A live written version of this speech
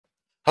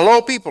Hello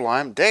people,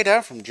 I'm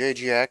Data from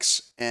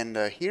JGX and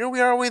here we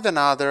are with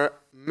another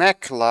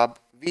MechLab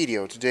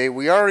video. Today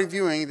we are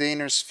reviewing the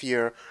Inner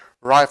Sphere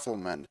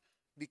Rifleman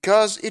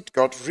because it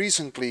got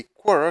recently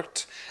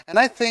quirked, and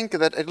I think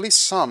that at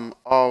least some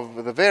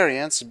of the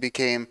variants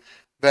became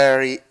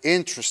very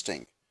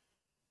interesting.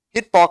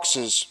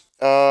 Hitboxes.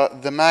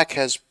 The mech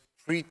has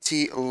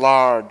pretty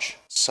large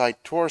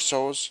side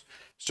torsos,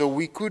 so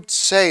we could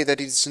say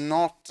that it's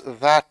not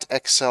that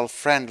Excel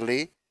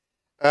friendly.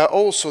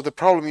 Also, the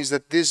problem is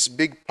that this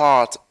big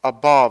part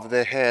above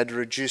the head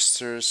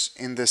registers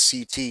in the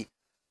CT.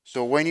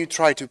 So when you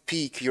try to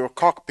peek, your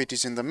cockpit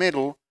is in the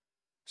middle.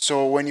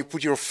 So when you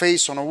put your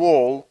face on a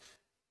wall,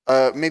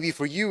 maybe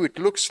for you it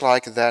looks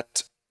like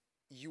that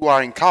you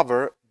are in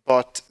cover,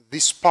 but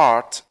this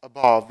part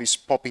above is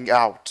popping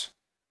out.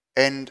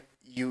 And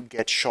you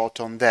get shot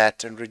on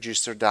that and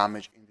register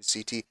damage in the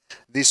CT.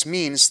 This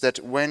means that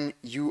when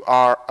you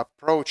are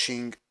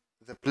approaching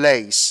the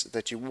place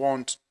that you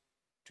want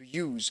to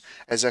use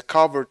as a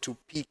cover to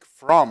peek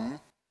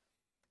from,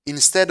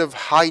 instead of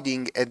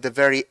hiding at the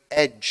very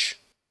edge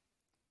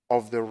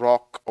of the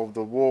rock, of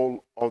the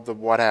wall, of the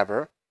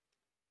whatever,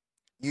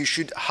 you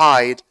should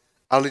hide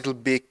a little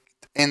bit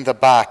in the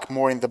back,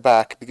 more in the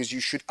back, because you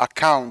should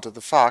account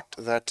the fact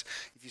that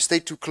if you stay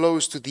too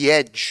close to the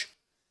edge,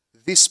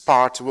 this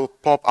part will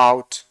pop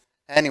out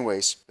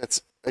anyways.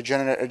 That's a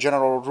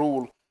general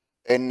rule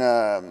in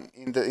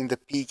the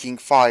peaking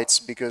fights,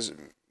 because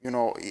you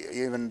know,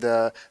 even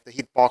the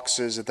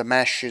hitboxes, the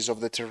meshes of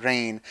the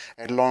terrain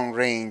at long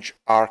range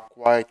are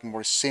quite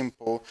more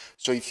simple.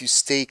 So if you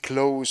stay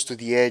close to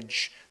the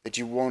edge that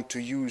you want to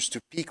use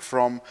to peek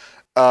from,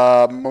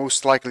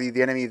 most likely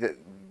the enemy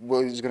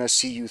is going to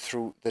see you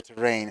through the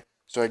terrain.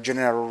 So a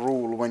general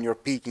rule when you're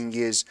peeking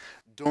is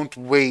don't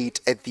wait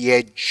at the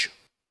edge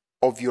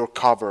of your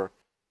cover,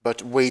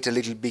 but wait a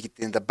little bit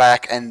in the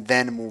back and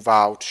then move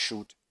out,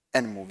 shoot,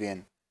 and move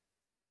in.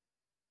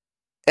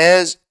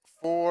 As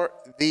for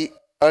the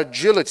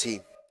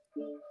agility,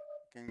 you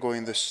can go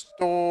in the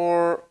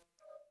store,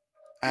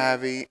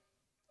 heavy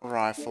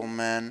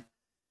rifleman.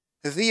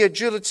 The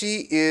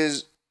agility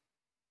is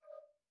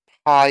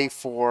high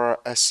for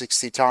a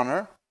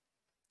 60-tonner.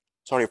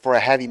 Sorry, for a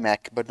heavy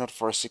mech, but not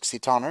for a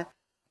 60-tonner.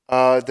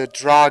 The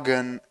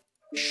dragon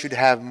should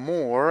have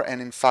more,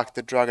 and in fact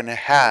the dragon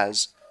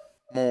has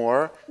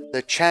more.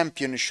 The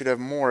champion should have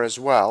more as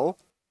well.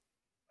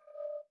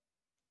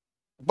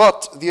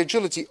 But the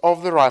agility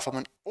of the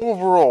rifleman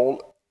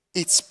overall,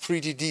 it's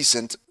pretty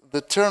decent.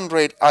 The turn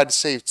rate, I'd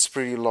say it's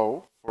pretty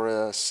low for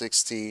a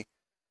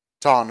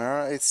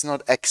 60-tonner. It's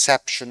not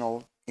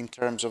exceptional in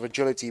terms of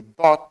agility,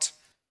 but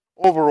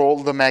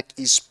overall the mech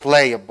is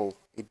playable.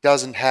 It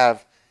doesn't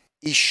have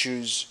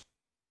issues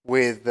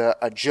with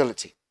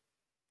agility.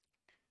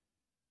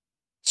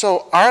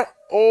 So are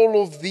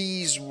all of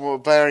these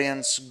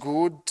variants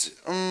good?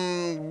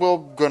 We're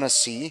gonna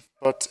see,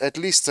 but at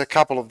least a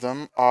couple of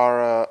them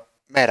are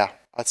meta.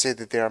 I'd say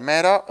that they are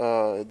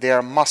meta. They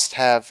are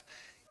must-have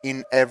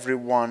in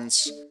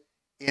everyone's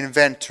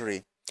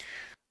inventory.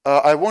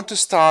 I want to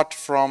start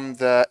from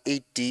the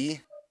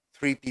 8D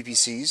 3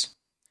 PPCs.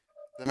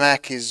 The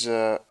mech is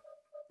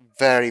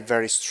very,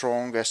 very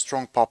strong, a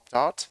strong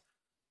pop-tart.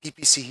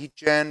 PPC hit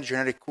gen,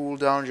 generic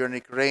cooldown,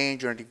 generic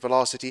range, generic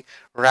velocity.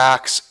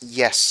 Racks,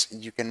 yes,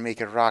 you can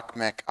make a rack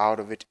mech out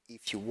of it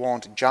if you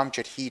want. Jump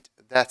jet heat,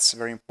 that's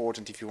very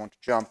important if you want to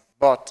jump.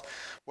 But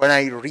when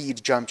I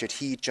read jump jet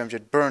heat, jump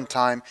jet burn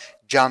time,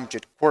 jump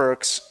jet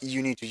quirks,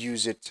 you need to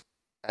use it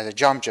as a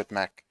jump jet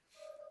mech.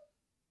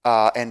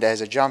 And as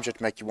a jump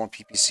jet mech, you want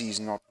PPCs,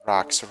 not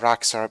racks.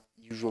 Racks are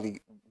usually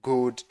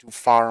good to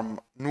farm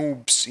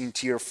noobs in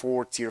tier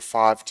 4, tier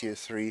 5, tier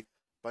 3.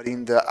 But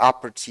in the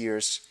upper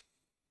tiers,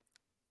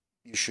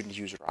 you shouldn't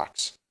use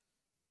racks.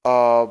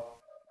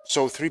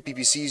 So 3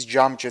 PPCs,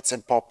 jump jets,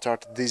 and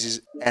Pop-Tart. This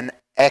is an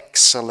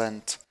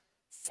excellent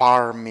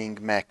farming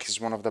mech. It's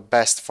one of the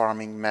best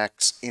farming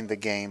mechs in the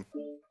game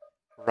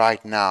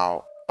right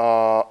now.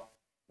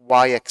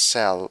 Why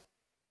Excel?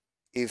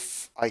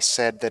 If I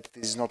said that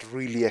this is not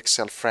really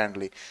Excel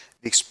friendly,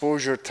 the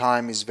exposure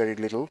time is very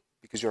little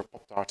because you're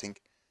pop-tarting,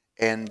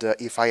 and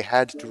if I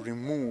had to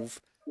remove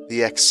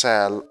the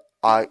Excel,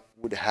 I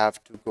would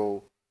have to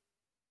go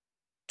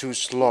too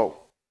slow.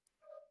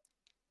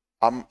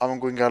 I'm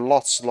going a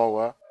lot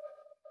slower,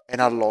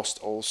 and I lost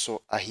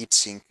also a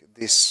heatsink.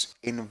 This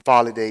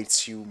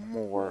invalidates you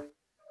more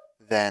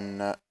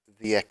than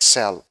the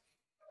Excel.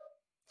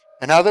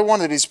 Another one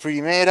that is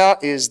pretty meta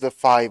is the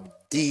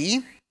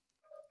 5D,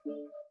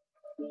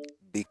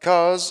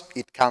 because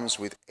it comes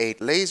with 8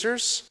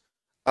 lasers.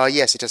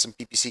 Yes, it has some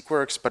PPC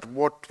quirks, but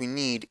what we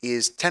need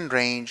is 10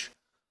 range,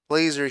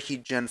 laser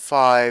heat gen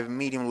 5,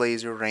 medium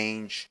laser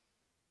range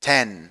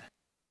 10,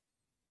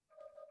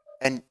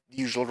 and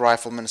usual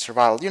rifleman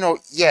survival. You know,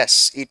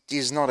 yes, it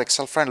is not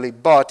Excel friendly,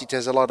 but it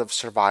has a lot of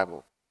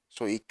survival,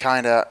 so it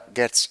kinda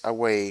gets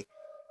away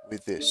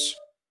with this.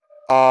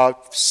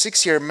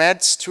 6-year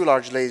meds, 2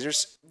 large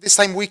lasers. This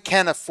time we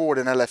can afford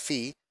an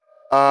LFE.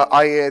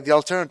 The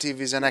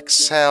alternative is an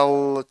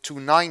XL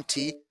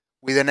 290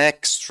 with an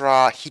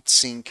extra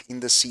heatsink in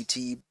the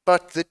CT,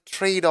 but the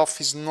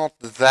trade-off is not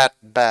that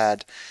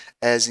bad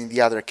as in the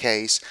other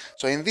case.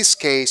 So in this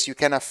case, you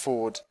can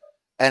afford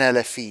an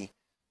LFE.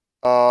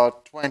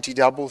 20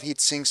 double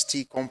heatsinks,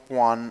 T-Comp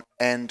 1,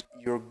 and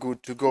you're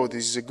good to go.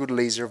 This is a good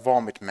laser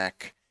vomit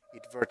mech.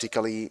 It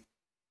vertically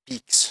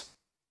peaks.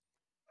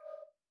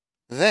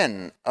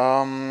 Then,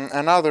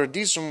 another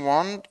decent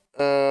one,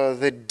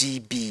 the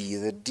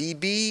DB. The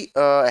DB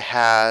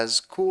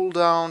has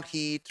cooldown,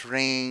 heat,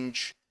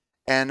 range,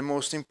 and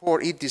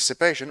heat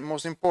dissipation,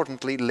 most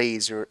importantly,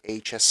 laser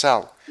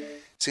HSL.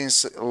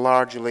 Since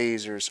large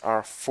lasers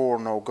are 4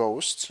 no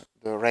ghosts,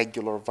 the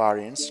regular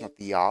variants, not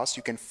the YAS,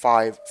 you can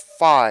fire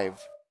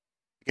 5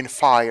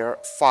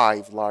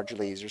 large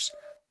lasers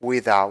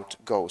without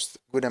ghost.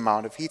 Good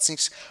amount of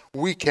heatsinks.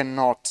 We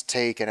cannot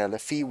take an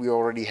LFE. We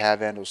already have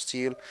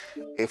endosteel.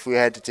 If we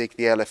had to take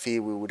the LFE,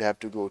 we would have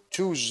to go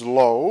too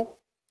slow.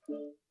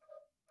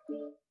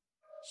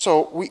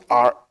 So we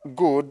are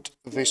good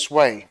this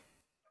way.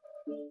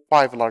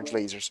 5 large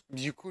lasers.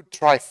 You could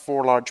try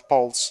 4 large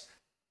pulse,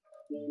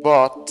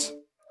 but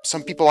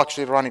some people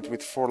actually run it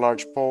with 4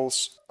 large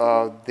pulse.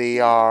 They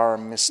are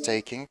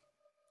mistaking.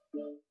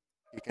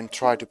 You can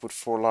try to put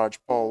 4 large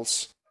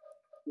pulse,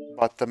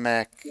 but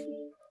the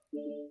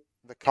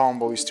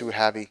combo is too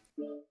heavy.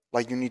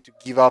 Like, you need to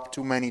give up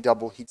too many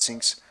double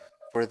heatsinks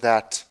for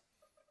that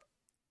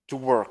to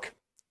work.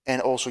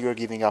 And also you're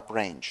giving up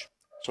range.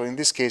 So in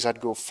this case,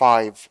 I'd go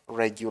 5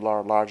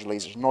 regular large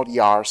lasers, not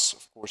YARs,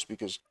 of course,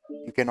 because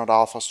you cannot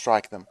alpha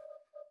strike them.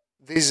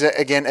 This is,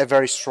 again, a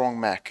very strong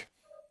mech.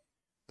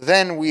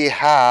 Then we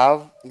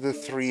have the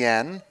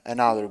 3N,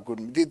 another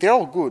good. They're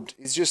all good.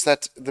 It's just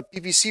that the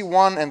PPC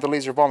one and the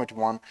laser vomit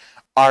one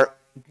are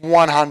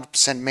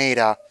 100%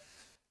 meta.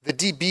 The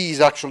DB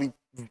is actually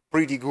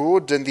pretty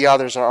good, and the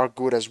others are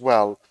good as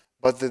well.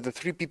 But the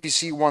 3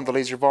 PPC one, the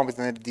laser vomit,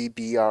 and the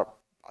DB are,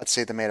 I'd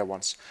say, the meta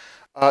ones.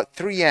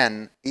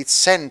 3N, it's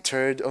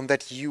centered on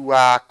that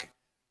UAC,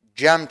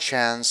 jam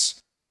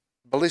chance,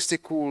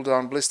 ballistic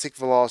cooldown, ballistic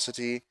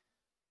velocity,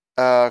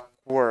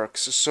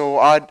 quirks. So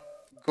I'd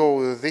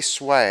go this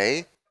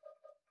way.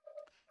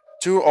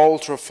 2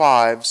 Ultra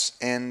 5s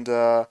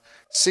and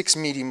 6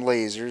 medium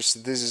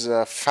lasers. This is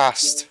a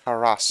fast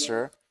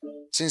harasser.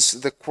 Since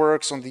the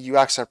quirks on the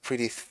UX are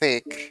pretty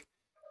thick,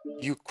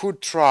 you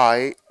could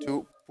try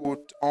to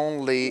put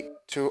only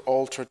 2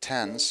 Ultra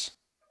 10s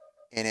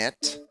in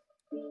it,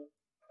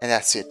 and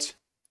that's it.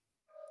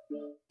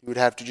 You would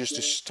have to just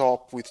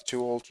stop with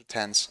 2 Ultra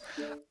 10s.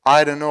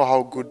 I don't know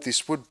how good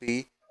this would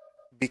be,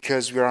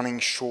 because we're running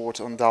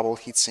short on double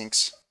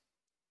heatsinks.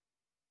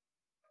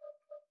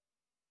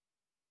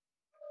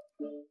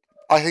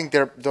 I think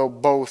they're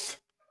both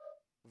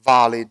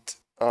valid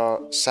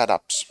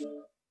setups.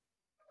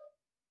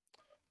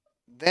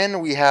 Then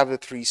we have the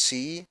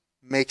 3C,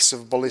 mix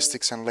of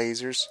ballistics and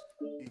lasers.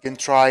 You can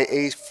try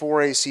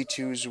 4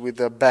 AC2s with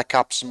the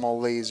backup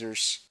small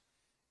lasers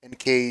in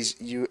case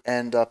you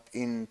end up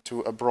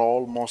into a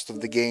brawl. Most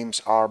of the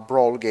games are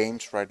brawl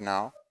games right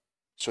now,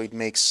 so it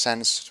makes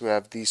sense to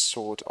have these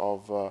sort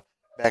of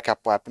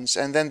backup weapons.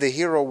 And then the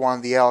hero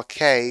one, the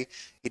LK,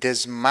 it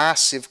has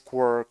massive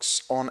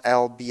quirks on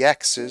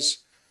LBXs,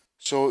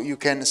 so you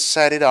can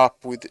set it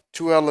up with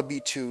 2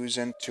 LB2s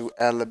and 2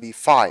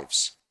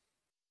 LB5s.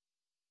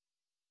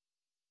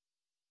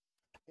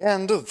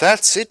 And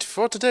that's it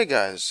for today,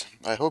 guys.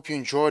 I hope you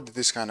enjoyed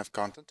this kind of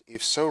content.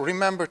 If so,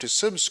 remember to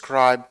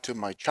subscribe to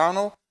my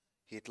channel,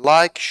 hit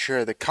like,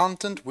 share the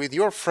content with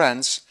your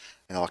friends,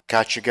 and I'll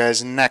catch you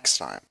guys next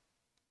time.